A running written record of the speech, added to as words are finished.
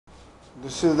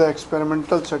This is the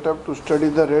experimental setup to study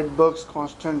the Redberg's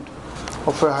constant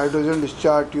of a hydrogen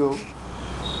discharge tube.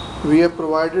 We have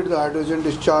provided the hydrogen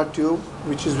discharge tube,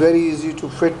 which is very easy to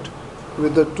fit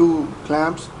with the two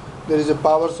clamps. There is a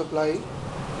power supply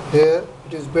here.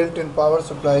 It is built-in power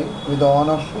supply with the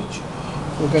on-off switch.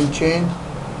 You can change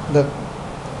the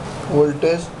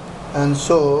voltage and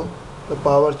so the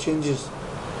power changes.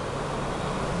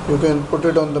 You can put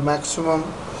it on the maximum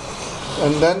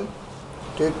and then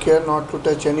take care not to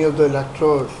touch any of the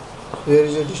electrodes. There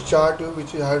is a discharge tube,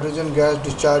 which is hydrogen gas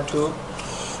discharge tube.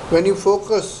 When you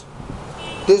focus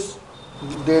this,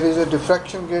 there is a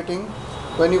diffraction grating.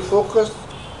 When you focus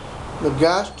the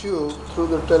gas tube through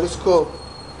the telescope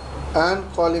and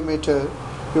collimator,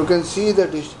 you can see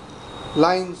the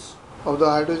lines of the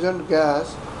hydrogen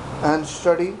gas and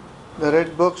study the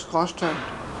Redberg's constant.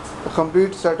 The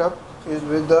complete setup is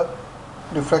with the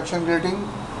diffraction grating,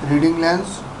 reading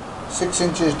lens, 6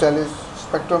 inches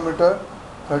spectrometer,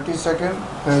 30-second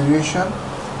graduation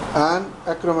and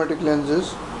achromatic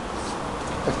lenses.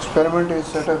 Experimental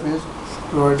setup is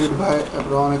provided by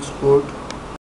Abron export.